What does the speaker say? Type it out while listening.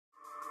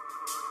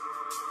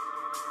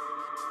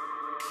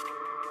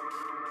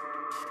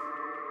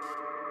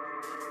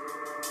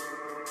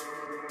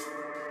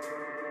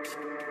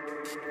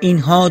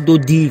اینها دو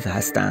دیو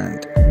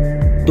هستند،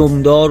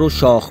 دمدار و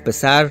شاخ به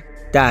سر،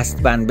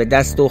 دستبند به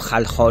دست و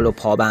خلخال و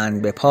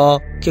پابند به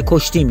پا که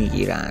کشتی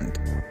میگیرند.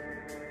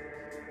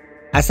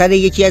 اثر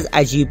یکی از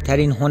عجیب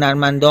ترین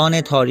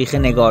هنرمندان تاریخ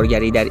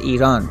نگارگری در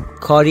ایران،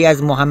 کاری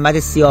از محمد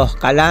سیاه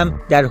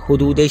قلم در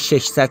حدود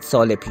 600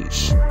 سال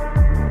پیش.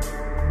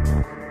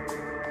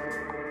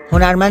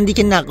 هنرمندی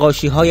که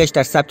نقاشی‌هایش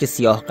در سبک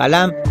سیاه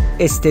قلم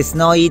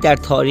استثنایی در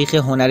تاریخ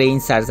هنر این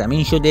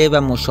سرزمین شده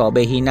و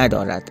مشابهی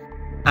ندارد.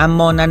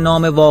 اما نه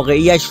نام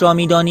واقعیش را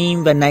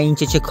می‌دانیم و نه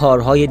اینکه چه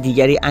کارهای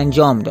دیگری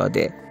انجام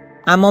داده.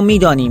 اما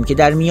می‌دانیم که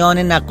در میان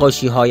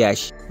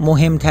نقاشی‌هایش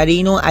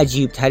مهمترین و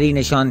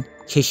عجیب‌ترینشان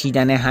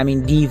کشیدن همین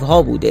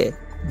دیوها بوده.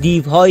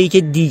 دیوهایی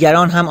که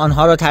دیگران هم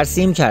آنها را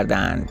ترسیم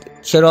کردند،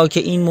 چرا که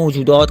این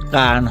موجودات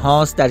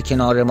قرن‌هاست در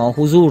کنار ما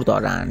حضور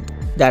دارند،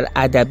 در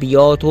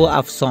ادبیات و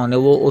افسانه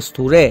و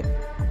اسطوره.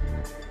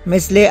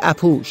 مثل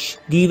اپوش،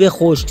 دیو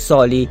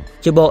خشکسالی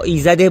که با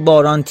ایزد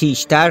باران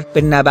تیزتر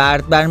به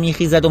نبرد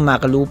برمیخیزد و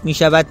مغلوب می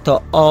شود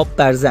تا آب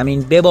بر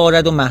زمین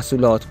ببارد و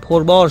محصولات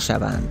پربار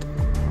شوند.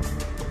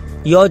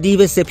 یا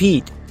دیو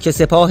سپید که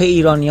سپاه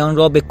ایرانیان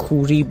را به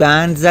کوری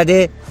بند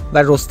زده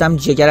و رستم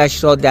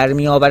جگرش را در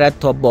می آورد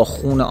تا با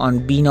خون آن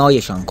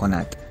بینایشان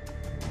کند.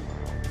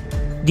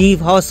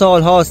 دیوها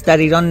سالهاست در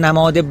ایران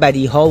نماد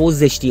بدیها و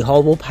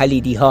زشتیها و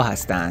پلیدیها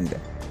هستند.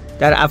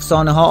 در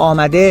افسانه ها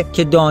آمده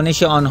که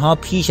دانش آنها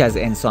پیش از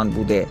انسان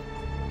بوده.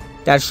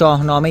 در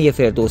شاهنامه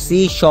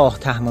فردوسی شاه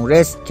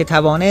طهمورث که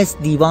توانست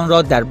دیوان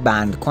را در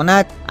بند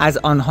کند، از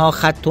آنها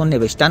خط و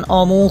نوشتن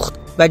آموخت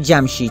و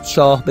جمشید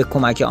شاه به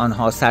کمک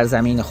آنها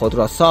سرزمین خود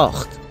را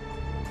ساخت.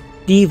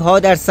 دیوها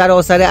در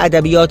سراسر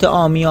ادبیات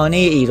عامیانه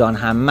ایران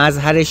هم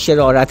مظهر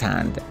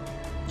شرارتند.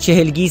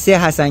 چهلگیس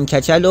حسن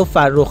کچل و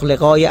فرخ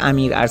لقای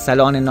امیر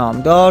ارسلان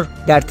نامدار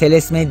در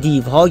طلسم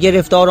دیوها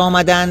گرفتار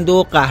آمدند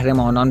و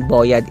قهرمانان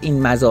باید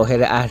این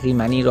مظاهر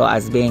اهریمنی را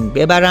از بین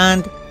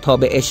ببرند تا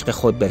به عشق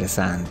خود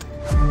برسند.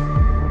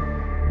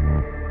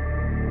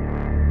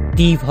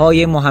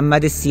 دیوهای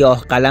محمد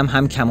سیاه قلم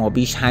هم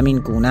کمابیش همین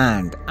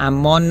گونه‌اند،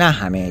 اما نه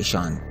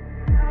همه‌شان.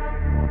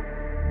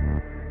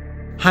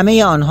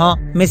 همه آنها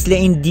مثل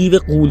این دیو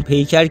غول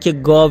پیکر که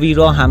گاوی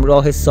را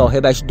همراه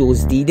صاحبش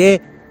دزدیده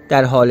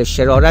در حال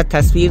شرارت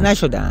تصویر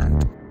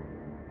نشدند.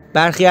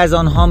 برخی از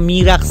آنها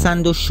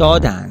میرقصند و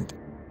شادند،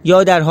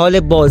 یا در حال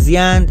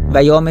بازی‌اند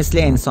و یا مثل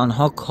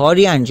انسانها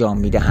کاری انجام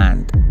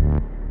میدهند.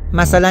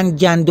 مثلا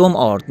گندم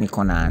آرد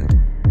میکنند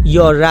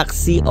یا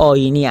رقصی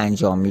آیینی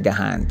انجام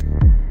میدهند.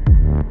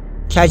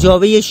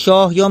 کجاوه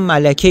شاه یا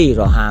ملکه ای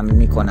را حمل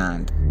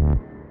میکنند.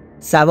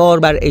 سوار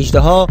بر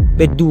اژدها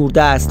به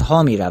دوردست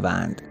ها می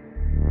روند.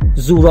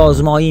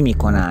 زورآزمایی می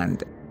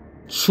کنند.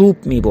 چوب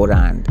می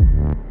برند.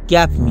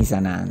 گپ می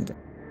زنند.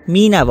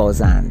 می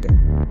نوازند.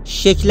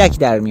 شکلک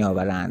در می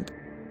آورند.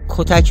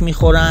 کتک می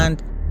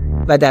خورند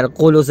و در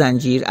قل و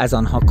زنجیر از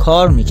آنها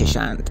کار می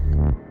کشند.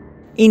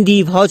 این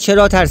دیوها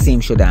چرا ترسیم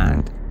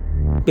شدند؟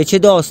 به چه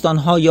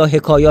داستانها یا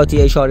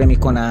حکایاتی اشاره می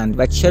کنند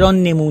و چرا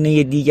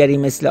نمونه دیگری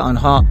مثل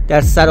آنها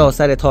در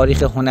سراسر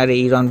تاریخ هنر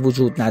ایران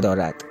وجود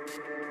ندارد؟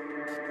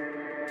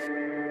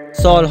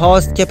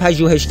 سالهاست که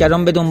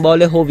پژوهشگران به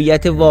دنبال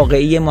هویت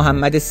واقعی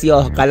محمد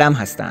سیاه قلم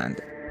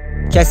هستند.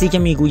 کسی که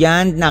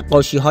میگویند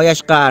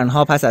نقاشی‌هایش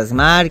قرنها پس از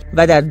مرگ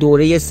و در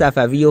دوره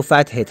صفوی و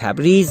فتح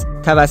تبریز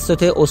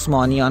توسط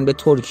عثمانیان به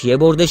ترکیه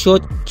برده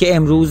شد که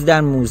امروز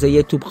در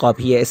موزه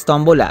توپقاپی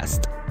استانبول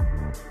است.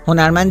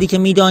 هنرمندی که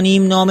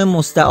میدانیم نام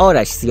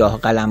مستعارش سیاه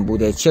قلم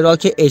بوده، چرا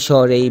که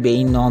اشاره‌ای به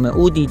این نام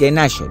او دیده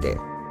نشده.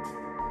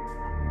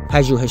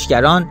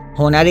 پژوهشگران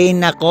هنر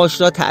این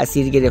نقاش را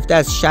تأثیر گرفته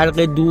از شرق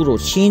دور و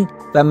چین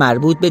و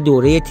مربوط به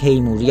دوره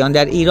تیموریان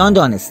در ایران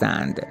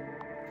دانستند.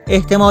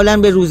 احتمالاً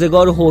به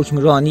روزگار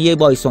حکمرانی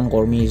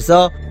بایسنقر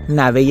میرزا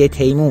نوه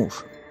تیمور.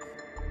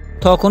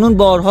 تاکنون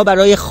بارها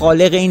برای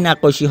خالق این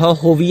نقاشی‌ها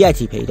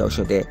هویتی پیدا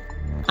شده،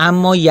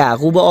 اما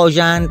یعقوب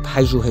آژند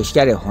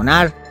پژوهشگر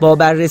هنر با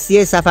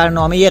بررسی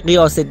سفرنامه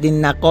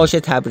غیاث‌الدین نقاش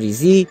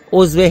تبریزی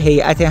عضو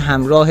هیئت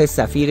همراه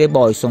سفیر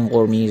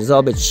بایسنقر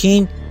میرزا به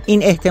چین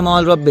این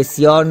احتمال را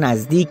بسیار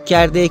نزدیک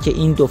کرده که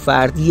این دو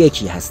فرد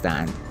یکی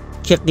هستند،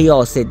 که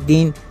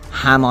غیاث‌الدین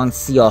همان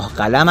سیاه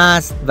قلم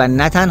است و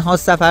نه تنها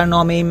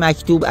سفرنامه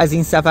مکتوب از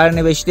این سفر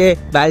نوشته،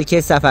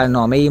 بلکه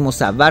سفرنامه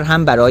مصور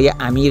هم برای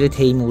امیر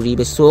تیموری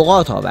به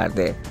سوغات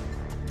آورده.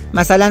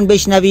 مثلا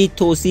بشنوید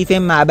توصیف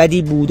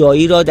معبدی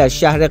بودایی را در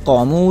شهر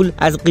قامول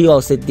از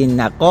غیاث‌الدین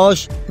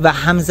نقاش و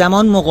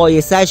همزمان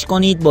مقایسه‌اش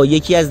کنید با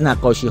یکی از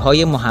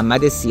نقاشی‌های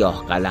محمد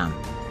سیاه قلم.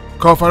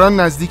 کافران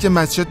نزدیک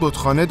مسجد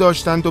بتخانه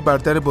داشتند و بر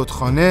در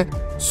بتخانه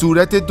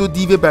صورت دو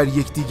دیو بر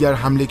یکدیگر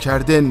حمله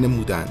کرده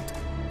نمودند.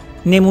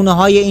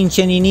 نمونه‌های این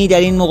چنینی در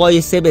این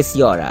مقایسه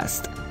بسیار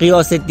است.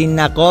 غیاث‌الدین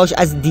نقاش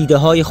از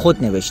دیده‌های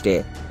خود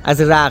نوشته،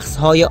 از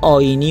رقص‌های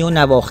آیینی و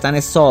نواختن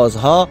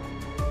سازها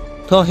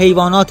تا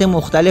حیوانات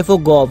مختلف و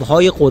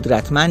گاوهای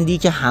قدرتمندی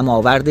که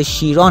هماورد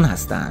شیران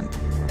هستند.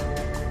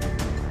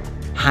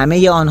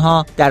 همه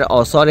آنها در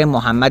آثار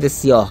محمد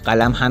سیاه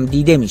قلم هم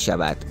دیده می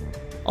شود.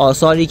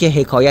 آثاری که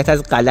حکایت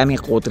از قلمی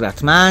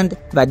قدرتمند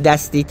و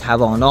دستی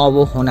توانا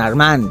و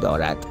هنرمند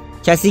دارد.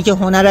 کسی که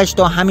هنرش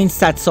تا همین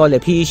 100 سال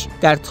پیش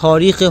در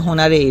تاریخ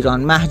هنر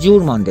ایران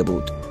مهجور مانده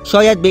بود.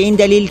 شاید به این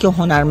دلیل که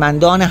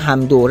هنرمندان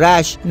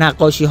همدورش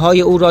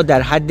نقاشی‌های او را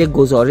در حد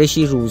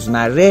گزارشی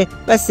روزمره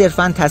و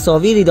صرفاً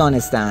تصاویری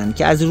دانستند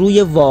که از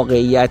روی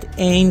واقعیت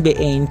عین به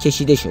عین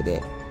کشیده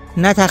شده،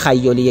 نه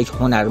تخیل یک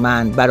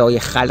هنرمند برای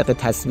خلق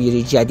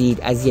تصویری جدید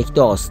از یک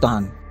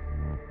داستان.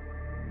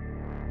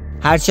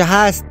 هرچه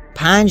هست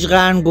 5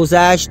 قرن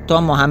گذشت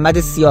تا محمد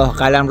سیاه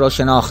قلم را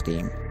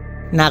شناختیم.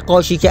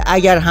 نقاشی که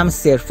اگر هم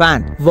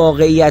صرفاً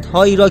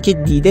واقعیت‌هایی را که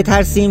دیده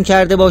ترسیم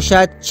کرده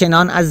باشد،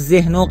 چنان از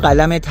ذهن و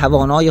قلم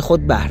توانای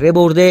خود بهره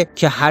برده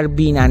که هر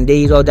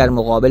بیننده‌ای را در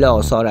مقابل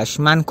آثارش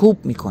منکوب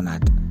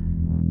می‌کند.